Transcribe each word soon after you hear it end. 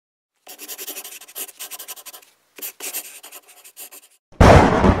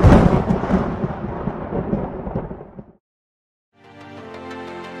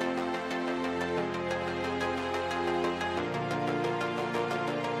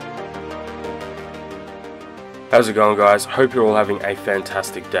How's it going, guys? Hope you're all having a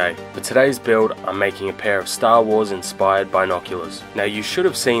fantastic day. For today's build, I'm making a pair of Star Wars inspired binoculars. Now you should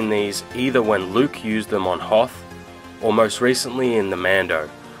have seen these either when Luke used them on Hoth, or most recently in the Mando,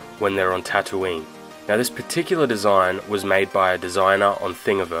 when they're on Tatooine. Now this particular design was made by a designer on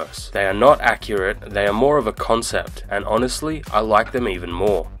Thingiverse. They are not accurate, they are more of a concept, and honestly, I like them even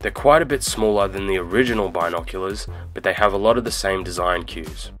more. They're quite a bit smaller than the original binoculars, but they have a lot of the same design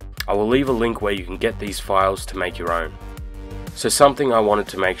cues. I will leave a link where you can get these files to make your own. So something I wanted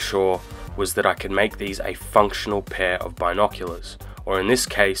to make sure was that I could make these a functional pair of binoculars, or in this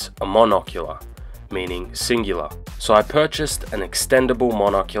case, a monocular, meaning singular. So I purchased an extendable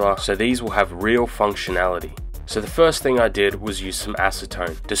monocular so these will have real functionality. So the first thing I did was use some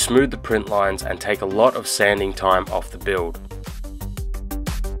acetone to smooth the print lines and take a lot of sanding time off the build.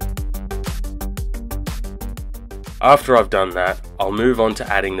 After I've done that, I'll move on to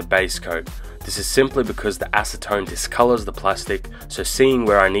adding the base coat. This is simply because the acetone discolors the plastic, so seeing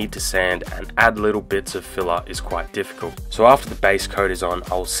where I need to sand and add little bits of filler is quite difficult. So after the base coat is on,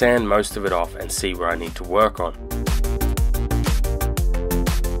 I'll sand most of it off and see where I need to work on.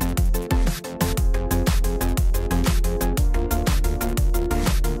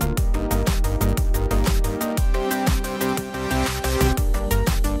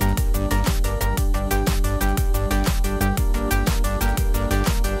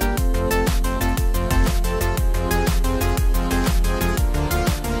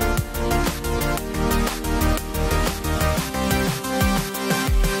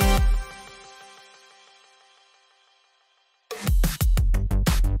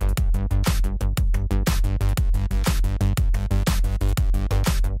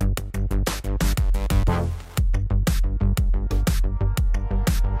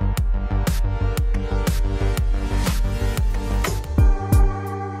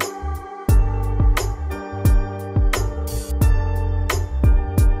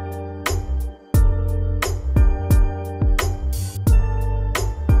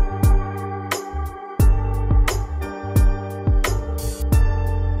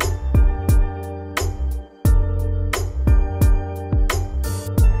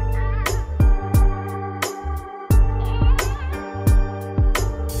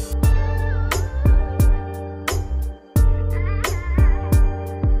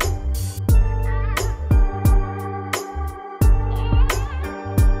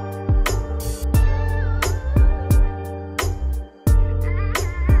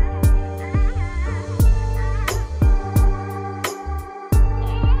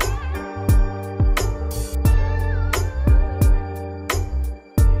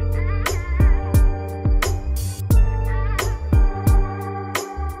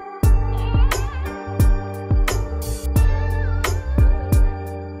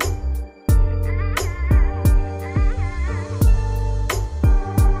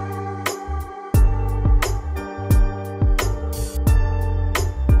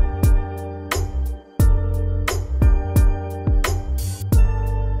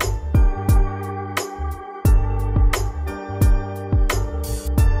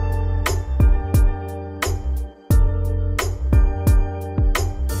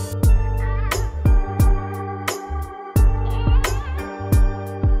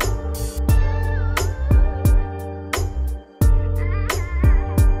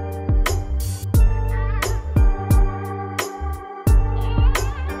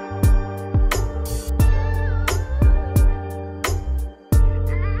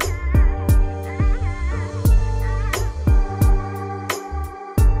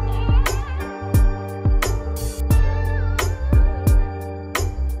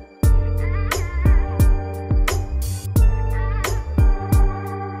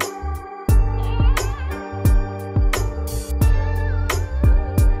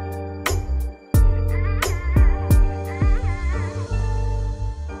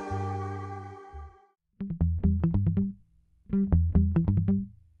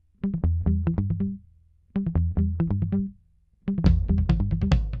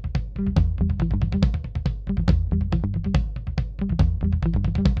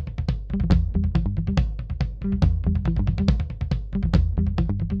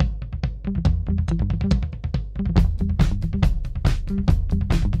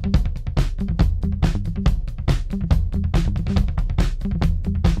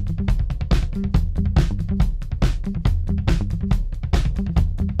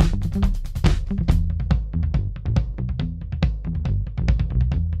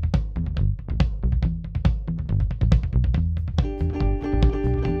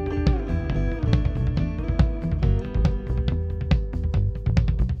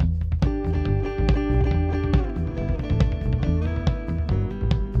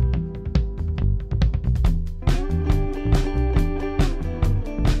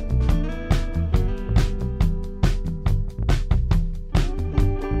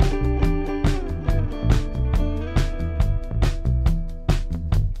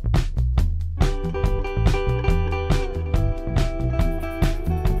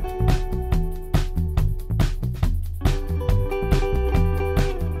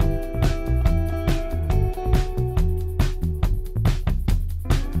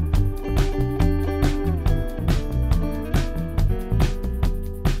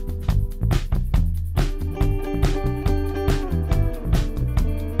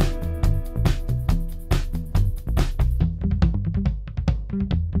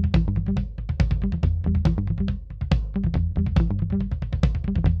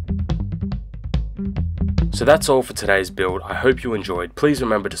 So that's all for today's build. I hope you enjoyed. Please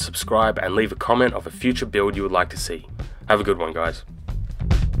remember to subscribe and leave a comment of a future build you would like to see. Have a good one, guys.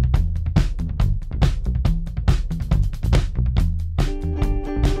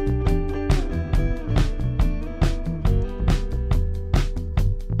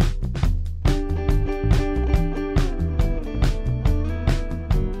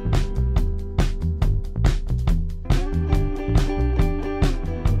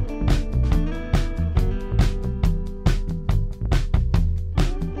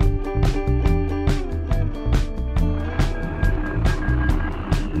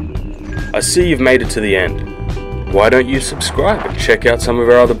 I see you've made it to the end. Why don't you subscribe and check out some of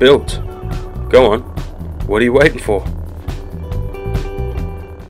our other builds? Go on, what are you waiting for?